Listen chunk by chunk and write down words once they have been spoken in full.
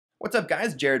What's up,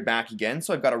 guys? Jared back again.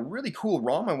 So I've got a really cool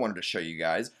ROM I wanted to show you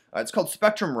guys. It's called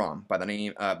Spectrum ROM by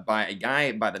a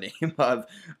guy by the name of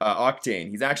Octane.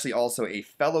 He's actually also a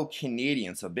fellow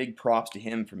Canadian, so big props to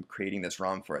him for creating this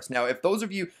ROM for us. Now,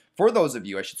 for those of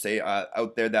you, I should say,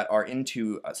 out there that are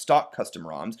into stock custom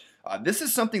ROMs, this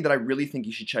is something that I really think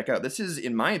you should check out. This is,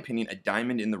 in my opinion, a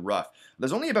diamond in the rough.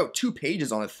 There's only about 2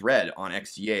 pages on a thread on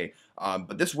XDA.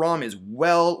 But this ROM is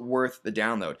well worth the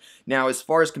download. Now, as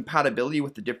far as compatibility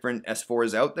with the different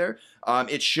S4s out there,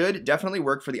 it should definitely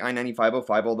work for the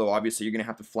i9505, although obviously you're going to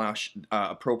have to flash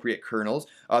appropriate kernels.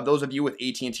 Those of you with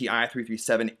AT&T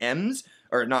i337Ms,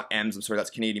 or not M's, I'm sorry, that's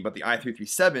Canadian, but the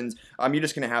i337s, you're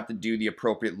just going to have to do the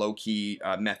appropriate low-key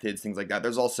methods, things like that.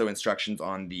 There's also instructions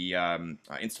on the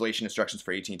installation instructions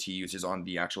for AT&T users on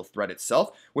the actual thread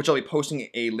itself, which I'll be posting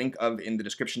a link of in the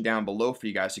description down below for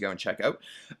you guys to go and check out.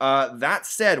 That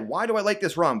said, why do I like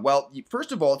this ROM? Well,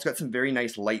 first of all, it's got some very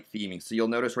nice light theming. So you'll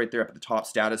notice right there up at the top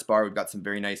status bar, we've got some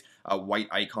very nice white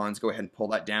icons. Go ahead and pull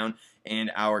that down.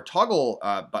 And our toggle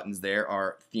buttons there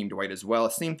are themed white as well.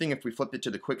 Same thing if we flip it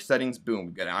to the quick settings, boom,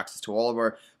 we've got access to all of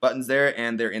our buttons there,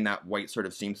 and they're in that white sort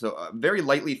of theme. So very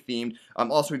lightly themed.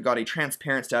 Also, we've got a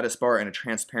transparent status bar and a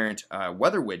transparent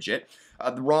weather widget.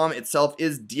 The ROM itself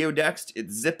is deodexed,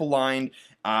 it's zip aligned.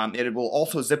 It will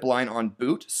also zip align on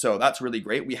boot, so that's really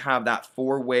great. We have that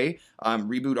 4-way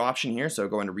reboot option here, so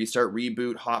go into restart,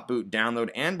 reboot, hot boot, download,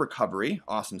 and recovery.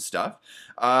 Awesome stuff.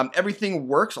 Everything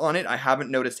works on it. I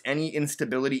haven't noticed any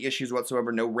instability issues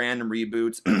whatsoever, no random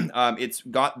reboots. It's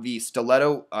got the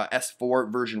Stiletto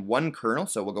S4 version 1 kernel,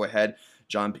 so we'll go ahead,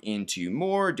 jump into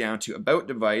more, down to about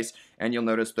device, and you'll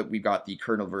notice that we've got the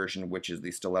kernel version, which is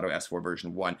the Stiletto S4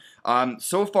 version 1.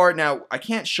 So far, now, I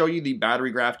can't show you the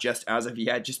battery graph just as of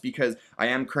yet, just because I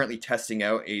am currently testing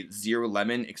out a Zero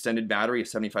Lemon extended battery of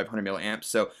 7,500 milliamps,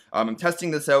 so I'm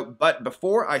testing this out, but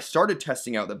before I started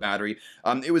testing out the battery,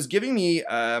 it was giving me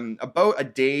about a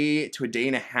day to a day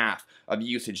and a half of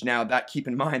usage. Now, that, keep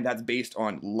in mind, that's based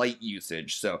on light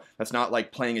usage, so that's not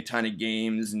like playing a ton of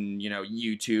games and, you know,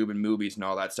 YouTube and movies and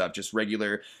all that stuff, just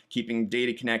regular keeping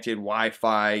data connected,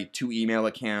 Wi-Fi, 2 email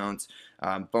accounts,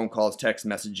 phone calls, text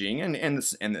messaging,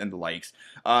 and the likes.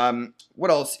 What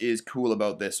else is cool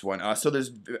about this one? So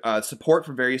there's support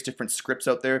for various different scripts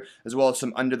out there, as well as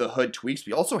some under the hood tweaks.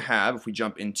 We also have, if we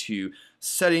jump into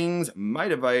settings, my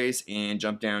device, and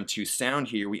jump down to sound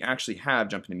here, we actually have,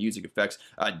 jump into music effects,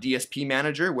 DSP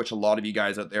Manager, which a lot of you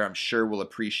guys out there I'm sure will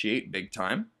appreciate big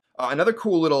time. Another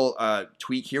cool little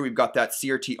tweak here, we've got that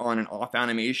CRT on and off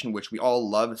animation, which we all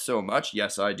love so much.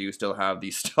 Yes, I do still have the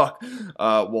stock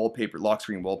wallpaper, lock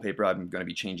screen wallpaper. I'm going to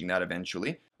be changing that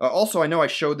eventually. Also, I know I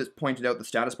pointed out the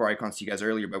status bar icons to you guys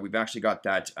earlier, but we've actually got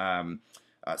that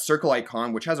circle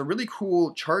icon, which has a really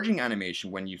cool charging animation.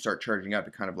 When you start charging up,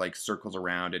 it kind of like circles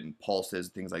around it and pulses,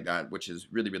 things like that, which is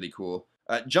really, really cool.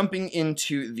 Jumping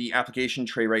into the application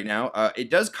tray right now, it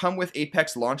does come with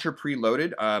Apex Launcher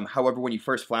preloaded. However, when you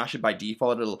first flash it by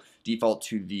default, it'll default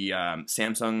to the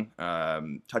Samsung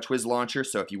TouchWiz launcher.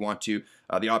 So if you want to,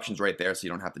 the option's right there, so you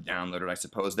don't have to download it, I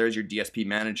suppose. There's your DSP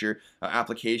Manager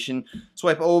application.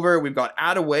 Swipe over, we've got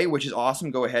Add Away, which is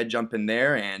awesome. Go ahead, jump in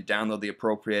there and download the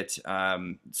appropriate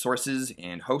sources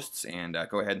and hosts, and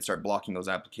go ahead and start blocking those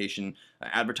application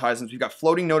advertisements. We've got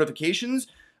floating notifications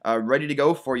ready to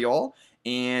go for y'all.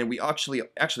 And we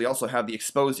actually also have the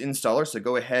exposed installer, so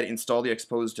go ahead, install the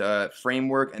exposed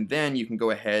framework, and then you can go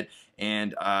ahead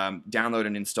and download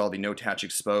and install the no-touch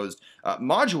exposed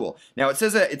module. Now, it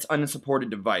says that it's unsupported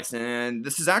device, and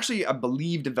this is actually, I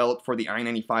believe, developed for the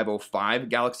i9505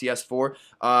 Galaxy S4,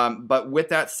 but with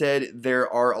that said, there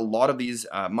are a lot of these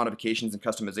modifications and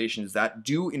customizations that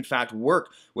do, in fact, work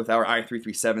with our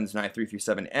i337s and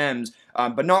i337Ms,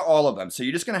 but not all of them, so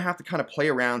you're just going to have to kind of play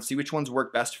around, see which ones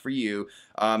work best for you.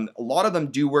 A lot of them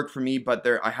do work for me, but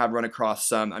I have run across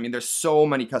some. I mean, there's so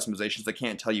many customizations, I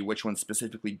can't tell you which ones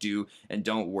specifically do and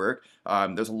don't work.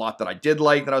 There's a lot that I did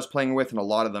like that I was playing with, and a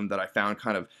lot of them that I found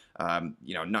kind of,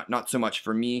 you know, not so much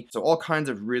for me. So all kinds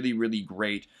of really, really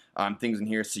great things in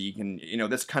here, so you can, you know,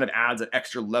 this kind of adds an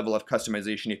extra level of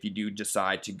customization if you do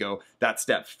decide to go that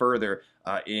step further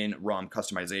in ROM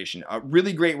customization.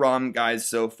 Really great ROM, guys,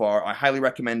 so far. I highly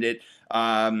recommend it.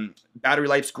 Battery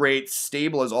life's great,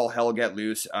 stable as all hell get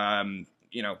loose.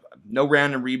 You know, no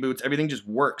random reboots, everything just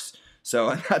works.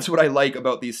 So that's what I like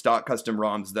about these stock custom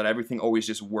ROMs, that everything always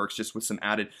just works, just with some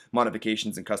added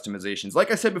modifications and customizations.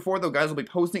 Like I said before, though, guys, I'll be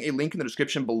posting a link in the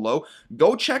description below.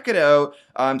 Go check it out.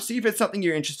 See if it's something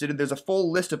you're interested in. There's a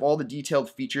full list of all the detailed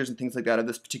features and things like that of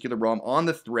this particular ROM on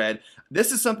the thread.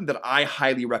 This is something that I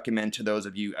highly recommend to those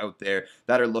of you out there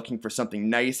that are looking for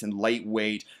something nice and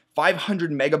lightweight,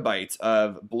 500 megabytes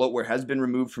of bloatware has been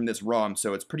removed from this ROM,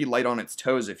 so it's pretty light on its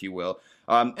toes, if you will.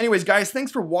 Anyways, guys, thanks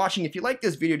for watching. If you like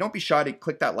this video, don't be shy to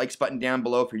click that likes button down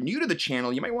below. If you're new to the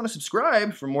channel, you might want to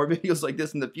subscribe for more videos like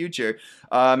this in the future.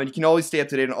 And you can always stay up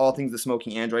to date on all things the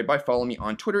Smoking Android by following me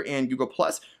on Twitter and Google+.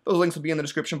 Those links will be in the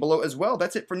description below as well.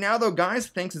 That's it for now, though, guys.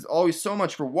 Thanks as always so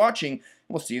much for watching.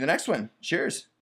 We'll see you in the next one. Cheers.